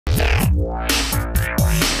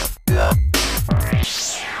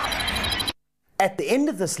At the end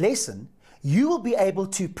of this lesson, you will be able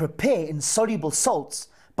to prepare insoluble salts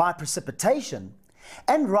by precipitation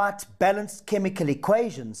and write balanced chemical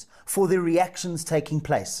equations for the reactions taking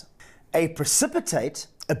place. A precipitate,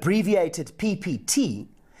 abbreviated PPT,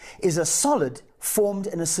 is a solid formed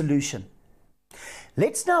in a solution.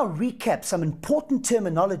 Let's now recap some important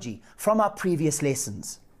terminology from our previous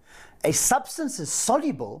lessons. A substance is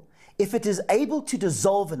soluble if it is able to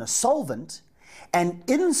dissolve in a solvent, and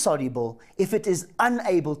insoluble if it is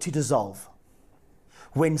unable to dissolve.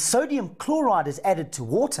 When sodium chloride is added to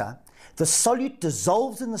water, the solute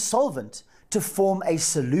dissolves in the solvent to form a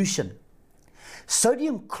solution.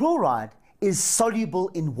 Sodium chloride is soluble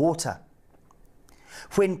in water.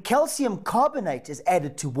 When calcium carbonate is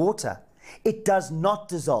added to water, it does not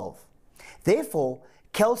dissolve. Therefore,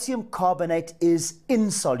 calcium carbonate is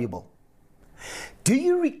insoluble. Do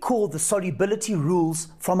you recall the solubility rules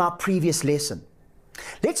from our previous lesson?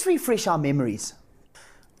 Let's refresh our memories.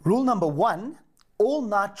 Rule number 1, all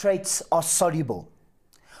nitrates are soluble.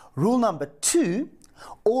 Rule number 2,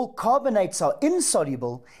 all carbonates are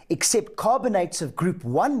insoluble except carbonates of group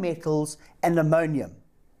 1 metals and ammonium.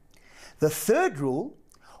 The third rule,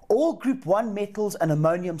 all group 1 metals and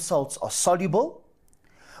ammonium salts are soluble.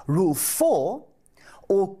 Rule 4,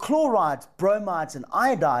 all chlorides, bromides and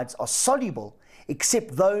iodides are soluble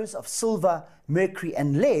except those of silver, mercury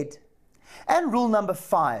and lead. And rule number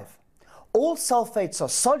 5, all sulfates are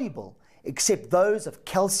soluble except those of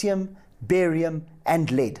calcium, barium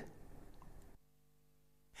and lead.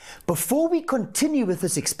 Before we continue with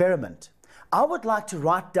this experiment, I would like to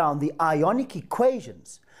write down the ionic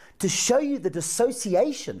equations to show you the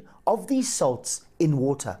dissociation of these salts in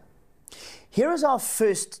water. Here is our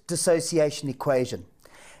first dissociation equation.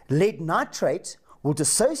 Lead nitrate will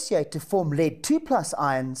dissociate to form lead 2+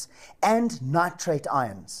 ions and nitrate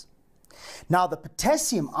ions. Now the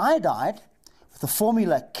potassium iodide, with the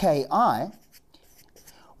formula Ki,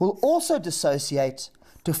 will also dissociate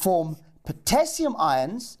to form potassium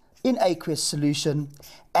ions in aqueous solution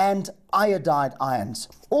and iodide ions,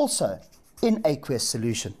 also in aqueous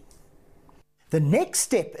solution. The next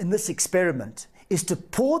step in this experiment is to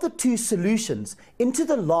pour the two solutions into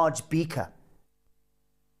the large beaker.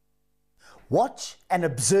 Watch and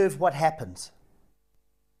observe what happens.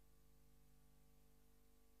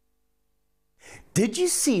 Did you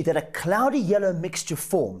see that a cloudy yellow mixture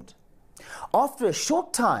formed? After a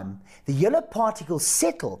short time, the yellow particles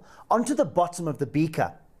settle onto the bottom of the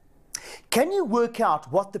beaker. Can you work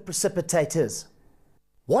out what the precipitate is?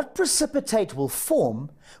 What precipitate will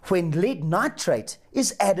form when lead nitrate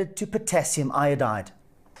is added to potassium iodide?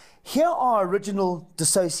 Here are our original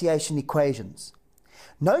dissociation equations.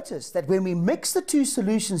 Notice that when we mix the two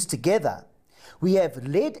solutions together, we have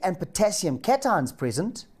lead and potassium cations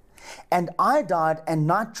present, and iodide and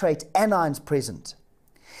nitrate anions present.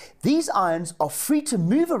 These ions are free to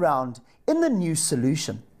move around in the new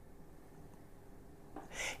solution.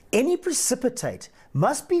 Any precipitate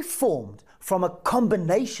must be formed from a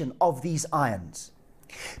combination of these ions.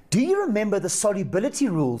 Do you remember the solubility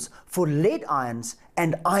rules for lead ions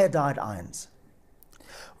and iodide ions?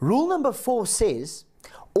 Rule number 4 says,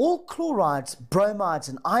 all chlorides, bromides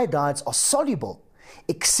and iodides are soluble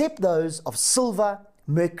except those of silver,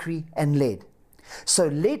 mercury and lead. So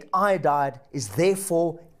lead iodide is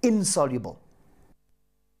therefore insoluble.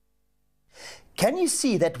 Can you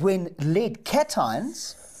see that when lead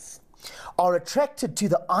cations are attracted to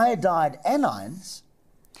the iodide anions,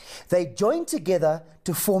 they join together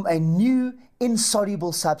to form a new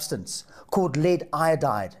insoluble substance called lead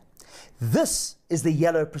iodide. This is the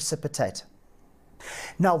yellow precipitate.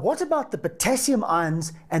 Now what about the potassium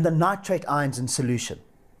ions and the nitrate ions in solution?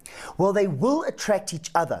 Well, they will attract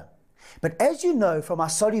each other, but as you know from our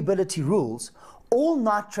solubility rules, all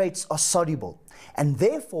nitrates are soluble and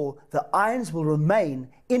therefore the ions will remain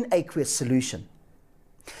in aqueous solution.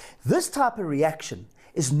 This type of reaction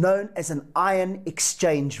is known as an ion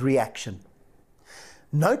exchange reaction.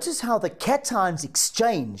 Notice how the cations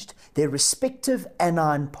exchanged their respective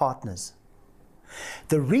anion partners.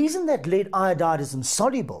 The reason that lead iodide is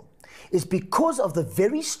insoluble is because of the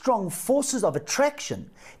very strong forces of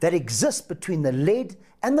attraction that exist between the lead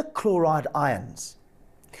and the chloride ions.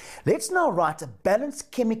 Let's now write a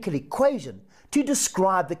balanced chemical equation to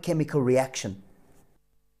describe the chemical reaction.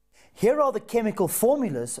 Here are the chemical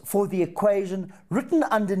formulas for the equation written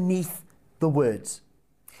underneath the words.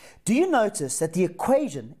 Do you notice that the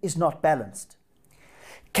equation is not balanced?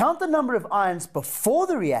 Count the number of ions before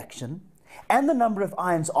the reaction and the number of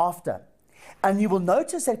ions after, and you will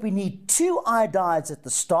notice that we need 2 iodides at the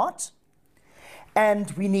start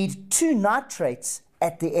and we need 2 nitrates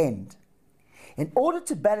at the end. In order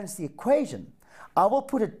to balance the equation, I will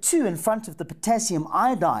put a 2 in front of the potassium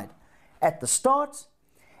iodide at the start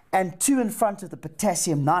and 2 in front of the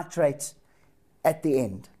potassium nitrate at the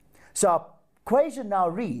end. So our equation now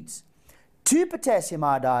reads 2 potassium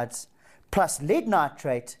iodides plus lead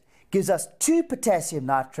nitrate gives us 2 potassium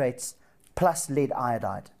nitrates plus lead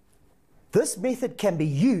iodide. This method can be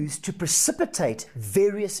used to precipitate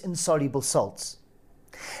various insoluble salts.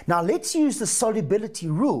 Now let's use the solubility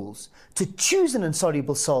rules to choose an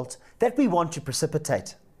insoluble salt that we want to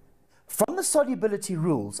precipitate. From the solubility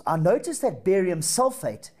rules, I notice that barium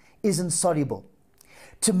sulfate is insoluble.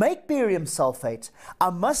 To make barium sulfate,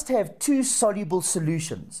 I must have 2 soluble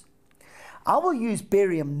solutions. I will use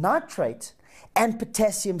barium nitrate and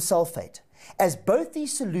potassium sulfate, as both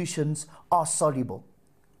these solutions are soluble.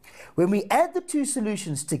 When we add the 2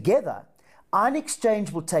 solutions together, ion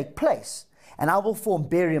exchange will take place, and I will form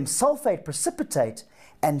barium sulfate precipitate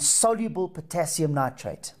and soluble potassium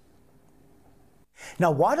nitrate.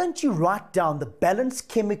 Now, why don't you write down the balanced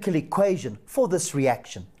chemical equation for this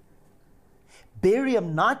reaction?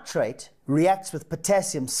 Barium nitrate reacts with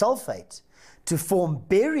potassium sulfate to form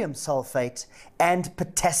barium sulfate and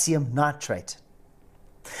potassium nitrate.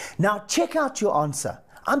 Now check out your answer.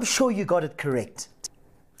 I'm sure you got it correct.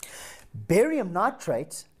 Barium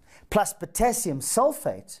nitrate plus potassium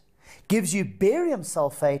sulfate gives you barium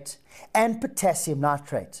sulfate and potassium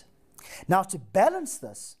nitrate. Now to balance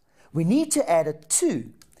this, we need to add a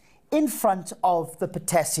 2 in front of the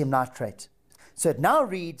potassium nitrate. So it now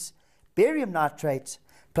reads barium nitrate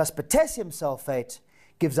plus potassium sulfate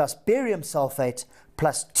gives us barium sulfate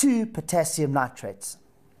plus 2 potassium nitrates.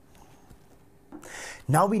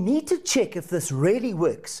 Now we need to check if this really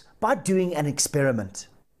works by doing an experiment.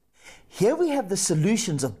 Here we have the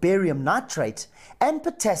solutions of barium nitrate and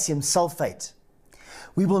potassium sulfate.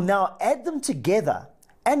 We will now add them together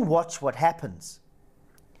and watch what happens.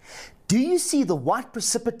 Do you see the white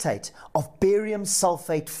precipitate of barium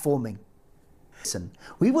sulfate forming?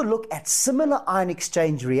 We will look at similar ion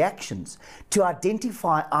exchange reactions to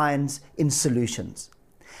identify ions in solutions.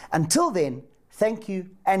 Until then, thank you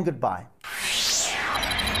and goodbye.